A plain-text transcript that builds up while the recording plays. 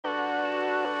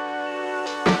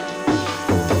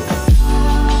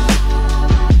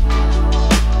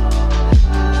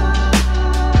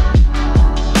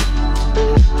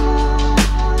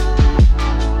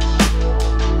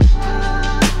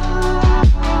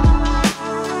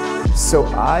So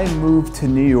I moved to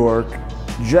New York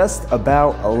just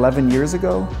about 11 years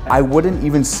ago. I wouldn't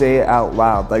even say it out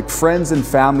loud. Like, friends and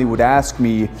family would ask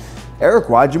me, Eric,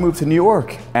 why'd you move to New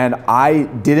York? And I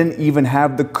didn't even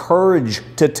have the courage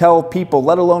to tell people,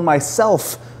 let alone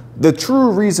myself, the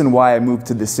true reason why I moved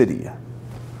to the city.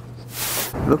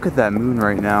 Look at that moon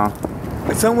right now.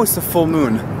 It's almost a full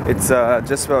moon. It's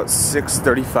just about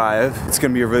 6:35. It's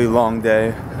gonna be a really long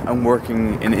day. I'm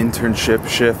working an internship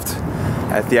shift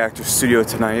at the Actor studio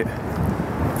tonight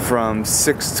from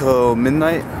 6 till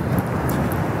midnight.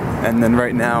 And then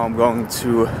right now I'm going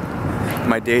to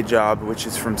my day job, which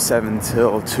is from 7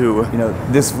 till 2. You know,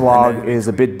 this vlog is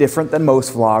a bit different than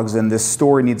most vlogs, and this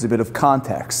story needs a bit of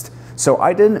context. So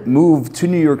I didn't move to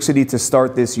New York City to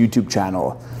start this YouTube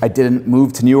channel. I didn't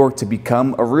move to New York to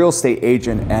become a real estate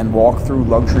agent and walk through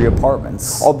luxury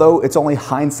apartments. Although it's only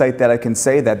hindsight that I can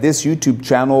say that this YouTube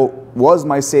channel was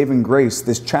my saving grace.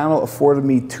 This channel afforded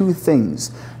me two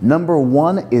things. Number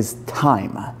one is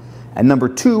time, and number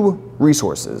two,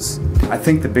 resources. I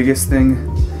think the biggest thing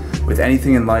with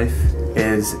anything in life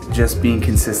is just being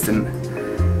consistent.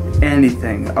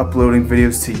 Anything, uploading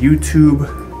videos to YouTube,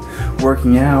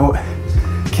 working out,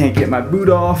 can't get my boot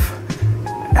off.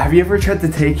 Have you ever tried to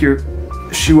take your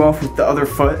shoe off with the other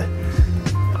foot?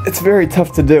 It's very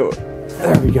tough to do.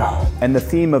 There we go. And the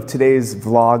theme of today's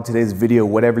vlog, today's video,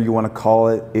 whatever you want to call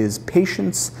it, is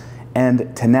patience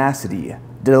and tenacity.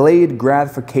 Delayed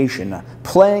gratification,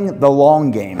 playing the long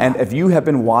game. And if you have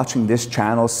been watching this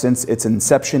channel since its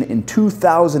inception in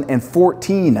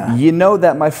 2014, you know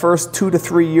that my first 2 to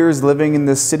 3 years living in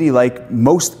this city, like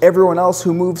most everyone else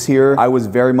who moves here, I was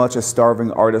very much a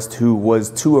starving artist who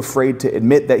was too afraid to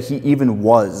admit that he even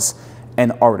was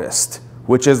an artist.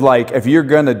 Which is like, if you're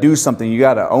gonna do something, you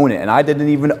gotta own it. And I didn't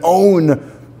even own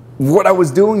what I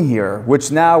was doing here,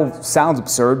 which now sounds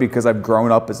absurd because I've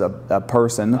grown up as a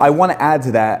person. I want to add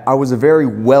to that, I was a very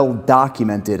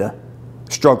well-documented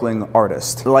struggling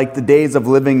artist. Like the days of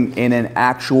living in an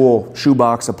actual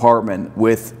shoebox apartment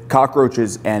with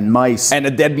cockroaches and mice and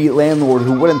a deadbeat landlord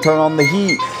who wouldn't turn on the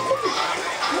heat.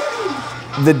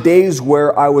 The days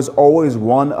where I was always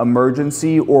one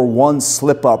emergency or one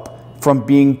slip up from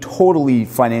being totally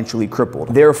financially crippled.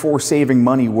 Therefore saving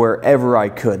money wherever I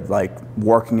could, like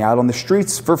working out on the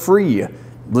streets for free,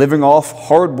 living off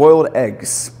hard-boiled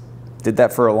eggs. Did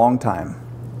that for a long time.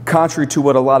 Contrary to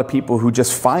what a lot of people who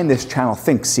just find this channel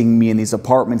think, seeing me in these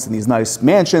apartments and these nice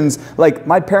mansions, like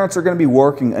my parents are gonna be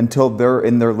working until they're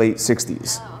in their late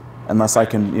 60s. Unless I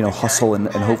can, you know, hustle and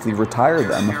hopefully retire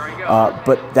them.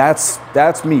 But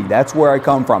that's me, that's where I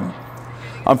come from.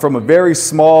 I'm from a very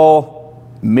small,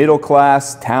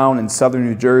 middle-class town in southern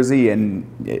New Jersey, and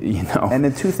you know. And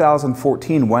in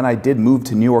 2014, when I did move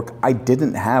to New York, I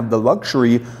didn't have the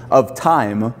luxury of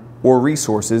time or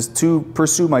resources to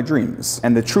pursue my dreams.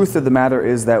 And the truth of the matter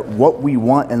is that what we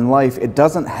want in life, it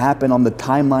doesn't happen on the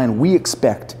timeline we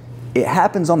expect. It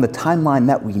happens on the timeline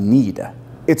that we need.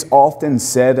 It's often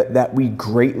said that we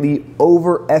greatly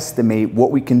overestimate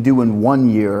what we can do in 1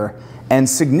 year and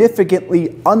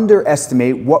significantly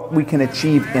underestimate what we can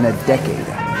achieve in a decade.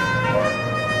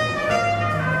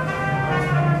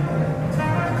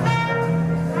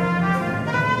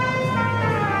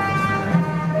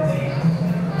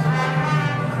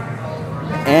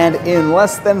 And in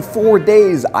less than 4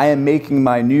 days, I am making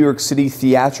my New York City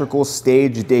theatrical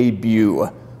stage debut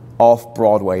off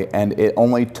Broadway, and it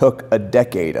only took a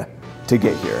decade to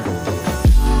get here.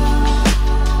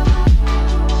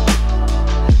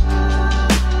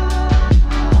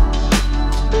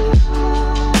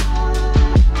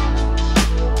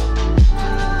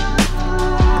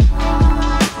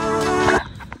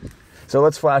 So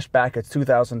let's flash back. It's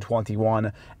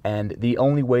 2021, and the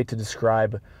only way to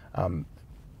describe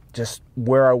just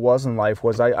where I was in life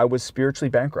was I was spiritually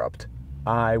bankrupt.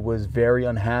 I was very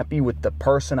unhappy with the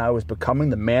person I was becoming,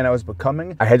 the man I was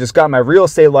becoming. I had just got my real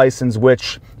estate license,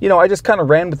 which, you know, I just kind of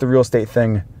ran with the real estate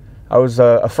thing. I was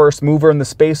a first mover in the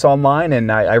space online, and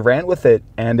I ran with it.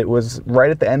 And it was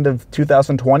right at the end of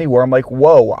 2020 where I'm like,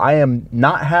 whoa, I am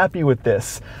not happy with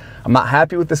this. I'm not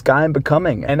happy with this guy I'm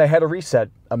becoming. And I had a reset,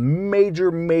 a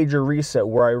major, major reset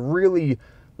where I really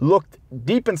looked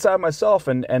deep inside myself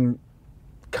and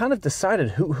kind of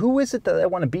decided who is it that I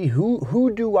want to be?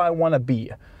 Who do I want to be?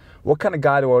 What kind of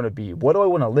guy do I want to be? What do I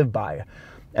want to live by?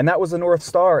 And that was the North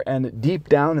Star. And deep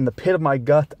down in the pit of my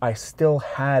gut, I still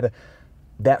had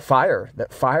that fire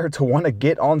to want to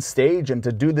get on stage and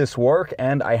to do this work.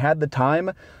 And I had the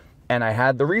time and I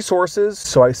had the resources.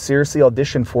 So I seriously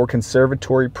auditioned for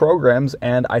conservatory programs,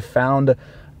 and I found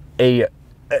a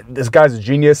This guy's a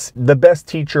genius. The best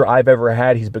teacher I've ever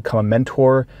had. He's become a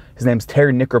mentor. His name's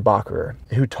Terry Knickerbocker,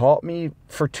 who taught me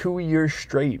for 2 years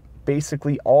straight,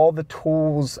 basically all the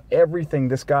tools, everything.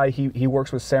 This guy, he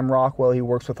works with Sam Rockwell. He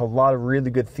works with a lot of really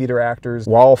good theater actors.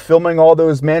 While filming all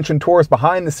those mansion tours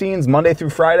behind the scenes, Monday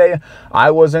through Friday,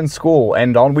 I was in school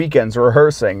and on weekends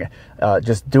rehearsing,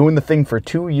 just doing the thing for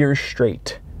 2 years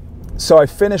straight. So I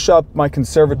finish up my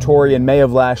conservatory in May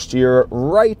of last year,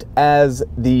 right as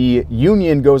the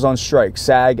union goes on strike.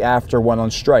 SAG-AFTRA went on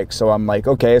strike. So I'm like,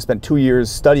 okay, I spent 2 years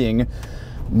studying.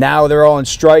 Now they're all on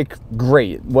strike.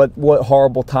 Great. What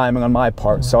horrible timing on my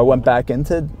part. So I went back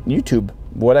into YouTube,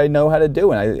 what I know how to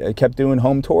do. And I kept doing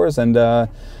home tours. And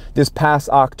this past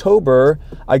October,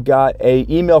 I got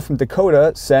an email from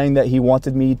Dakota saying that he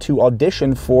wanted me to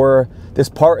audition for this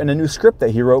part in a new script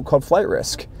that he wrote called Flight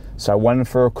Risk. So I went in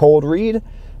for a cold read,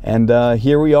 and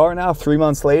here we are now, 3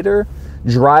 months later,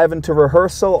 driving to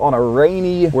rehearsal on a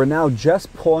rainy. We're now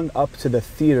just pulling up to the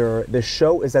theater. The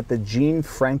show is at the Gene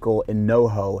Frankel in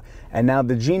NoHo. And now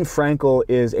the Gene Frankel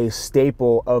is a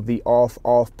staple of the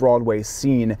off-Broadway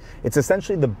scene. It's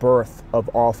essentially the birth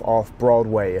of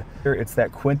off-Broadway. It's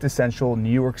that quintessential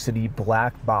New York City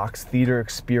black box theater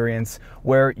experience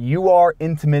where you are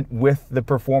intimate with the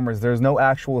performers. There's no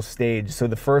actual stage, so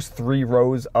the first 3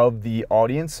 rows of the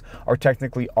audience are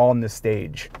technically on the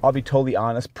stage. I'll be totally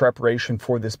honest, preparation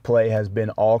for this play has been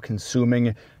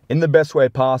all-consuming in the best way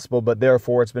possible, but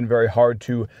therefore it's been very hard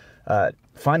to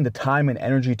find the time and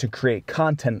energy to create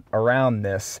content around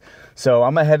this. So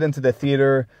I'm gonna head into the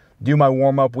theater, do my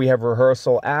warm-up. We have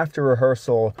rehearsal. After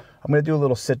rehearsal, I'm gonna do a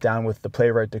little sit down with the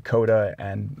playwright Dakota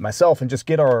and myself and just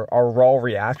get our raw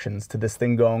reactions to this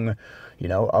thing going, you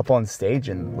know, up on stage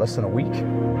in less than a week.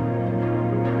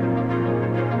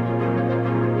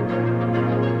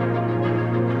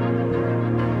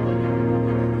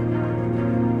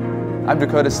 I'm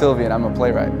Dakota Sylvian. I'm a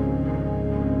playwright.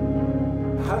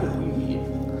 How did we meet?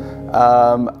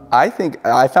 I think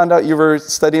I found out you were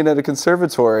studying at a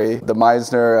conservatory, the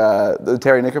Meisner, the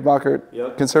Terry Knickerbocker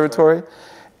Conservatory,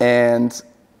 and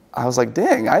I was like,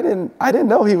 dang, I didn't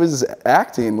know he was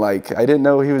acting. Like, I didn't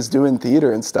know he was doing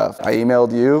theater and stuff. I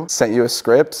emailed you, sent you a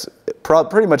script,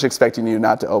 pretty much expecting you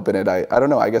not to open it. I don't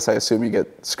know. I guess I assume you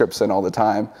get scripts in all the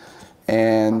time.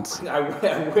 And I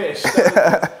wish.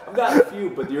 I've got a few,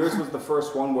 but yours was the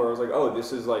first one where I was like, oh,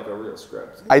 this is like a real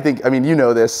script. I mean, you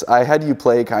know this. I had you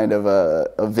play kind of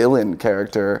a villain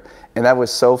character, and that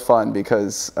was so fun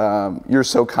because you're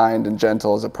so kind and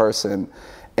gentle as a person,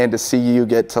 and to see you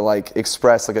get to like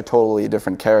express like a totally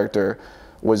different character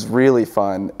was really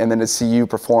fun. And then to see you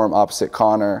perform opposite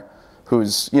Connor,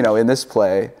 who's, you know, in this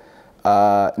play.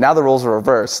 Now the roles are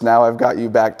reversed. Now I've got you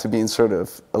back to being sort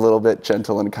of a little bit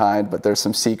gentle and kind, but there's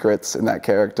some secrets in that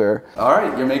character. All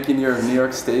right, you're making your New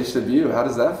York stage debut. How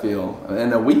does that feel?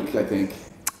 In a week, I think.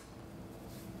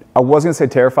 I was gonna say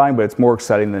terrifying, but it's more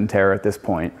exciting than terror at this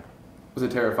point. Was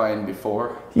it terrifying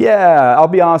before? Yeah, I'll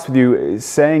be honest with you.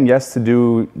 Saying yes to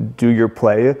do your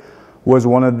play was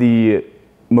one of the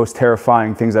most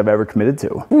terrifying things I've ever committed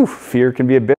to. Oof, fear can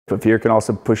be a bitch, but fear can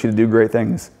also push you to do great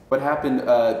things. What happened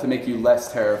to make you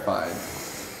less terrified?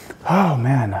 Oh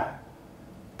man,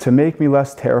 to make me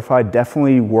less terrified,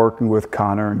 definitely working with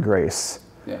Connor and Grace.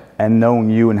 Yeah. And knowing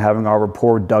you and having our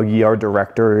rapport. Dougie, our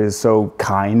director, is so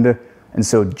kind and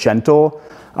so gentle.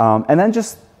 And then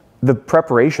just the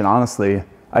preparation, honestly.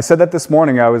 I said that this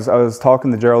morning. I was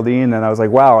talking to Geraldine and I was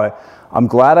like, wow, I'm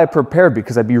glad I prepared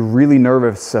because I'd be really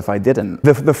nervous if I didn't.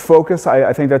 The focus,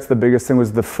 I think that's the biggest thing,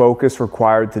 was the focus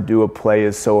required to do a play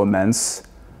is so immense.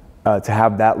 To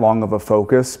have that long of a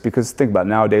focus, because think about it,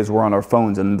 nowadays we're on our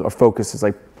phones and our focus is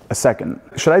like a second.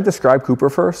 Should I describe Cooper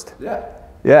first? Yeah.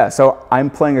 Yeah, so I'm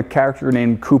playing a character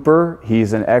named Cooper.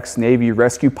 He's an ex-Navy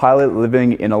rescue pilot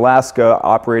living in Alaska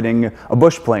operating a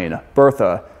bush plane,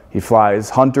 Bertha. He flies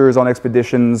hunters on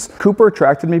expeditions. Cooper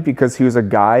attracted me because he was a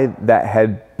guy that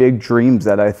had big dreams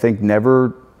that I think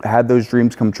never had those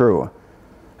dreams come true.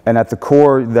 And at the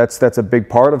core, that's a big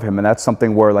part of him, and that's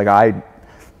something where like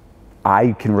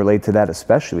I can relate to that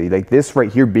especially. Like this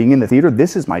right here, being in the theater,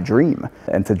 this is my dream.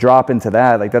 And to drop into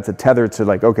that, like that's a tether to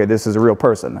like, okay, this is a real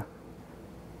person.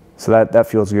 So that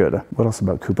feels good. What else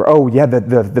about Cooper? Oh yeah, the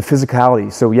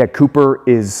physicality. So yeah, Cooper,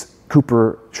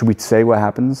 should we say what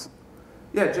happens?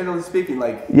 Yeah, generally speaking,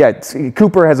 like... Yeah,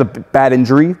 Cooper has a bad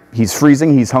injury. He's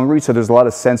freezing, he's hungry, so there's a lot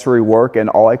of sensory work, and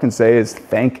all I can say is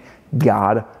thank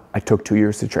God I took 2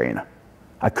 years to train.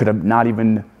 I could have not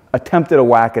even attempted a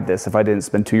whack at this if I didn't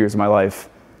spend 2 years of my life,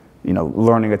 you know,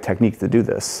 learning a technique to do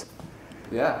this.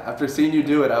 Yeah, after seeing you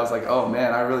do it, I was like, oh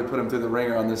man, I really put him through the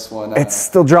ringer on this one. It's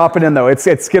still dropping in though.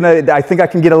 It's gonna, I think I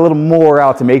can get a little more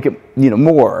out to make it,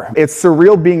 more. It's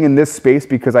surreal being in this space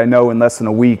because I know in less than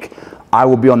a week, I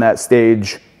will be on that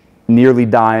stage, nearly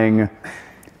dying,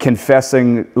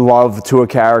 confessing love to a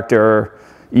character,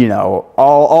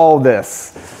 all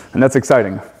this. And that's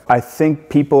exciting. I think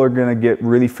people are gonna get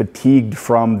really fatigued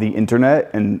from the internet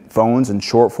and phones and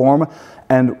short form.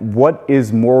 And what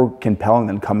is more compelling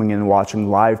than coming in and watching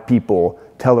live people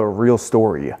tell a real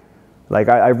story? Like,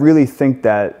 I really think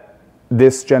that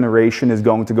this generation is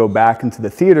going to go back into the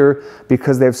theater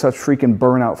because they have such freaking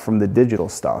burnout from the digital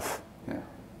stuff. Yeah.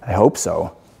 I hope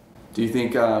so. Do you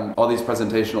think all these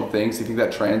presentational things, do you think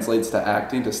that translates to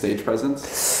acting, to stage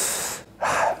presence?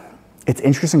 It's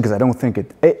interesting because I don't think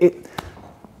it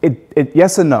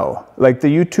yes and no. Like the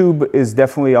YouTube is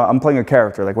definitely, I'm playing a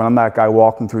character. Like when I'm that guy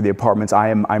walking through the apartments,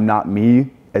 I'm not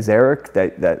me as Erik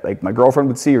that like my girlfriend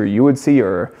would see or you would see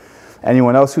or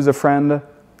anyone else who's a friend.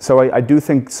 So I do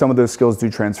think some of those skills do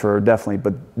transfer definitely,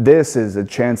 but this is a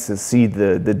chance to see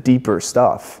the deeper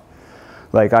stuff.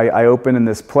 Like I open in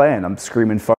this play and I'm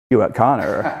screaming "fuck you" at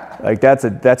Connor. Like that's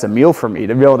a meal for me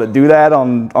to be able to do that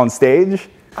on stage.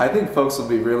 I think folks will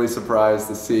be really surprised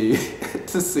to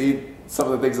see some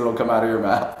of the things that'll come out of your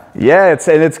mouth. Yeah,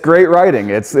 it's great writing.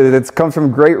 It's comes from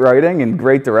great writing and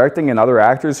great directing and other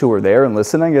actors who are there and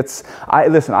listening.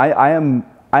 I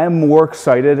am more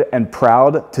excited and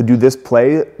proud to do this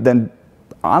play than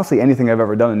honestly anything I've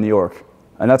ever done in New York,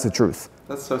 and that's the truth.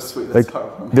 That's so sweet. That's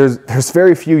like, there's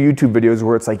very few YouTube videos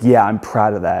where it's like, yeah, I'm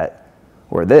proud of that,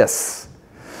 or this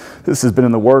has been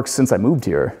in the works since I moved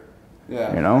here.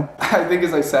 Yeah. I think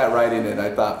as I sat writing it,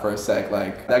 I thought for a sec,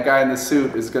 like, that guy in the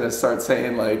suit is going to start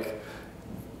saying, like,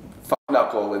 fuck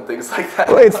knuckle and things like that.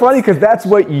 Well, it's funny because that's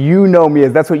what you know me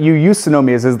as. That's what you used to know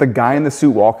me as the guy in the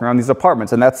suit walking around these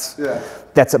apartments. And that's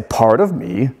a part of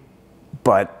me,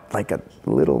 but like a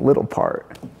little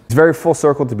part. It's very full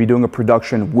circle to be doing a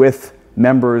production with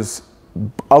members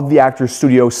of the Actors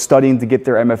Studio studying to get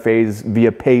their MFAs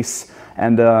via PACE.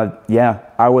 And yeah,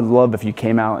 I would love if you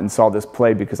came out and saw this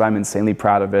play because I'm insanely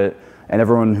proud of it. And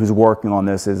everyone who's working on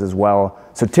this is as well.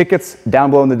 So tickets down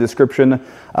below in the description.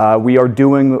 We are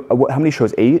doing, how many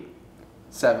shows? 8?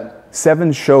 7.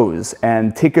 7 shows,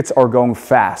 and tickets are going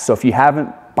fast. So if you haven't,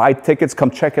 buy tickets,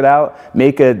 come check it out.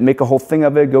 Make a whole thing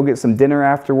of it. Go get some dinner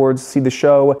afterwards, see the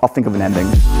show. I'll think of an ending.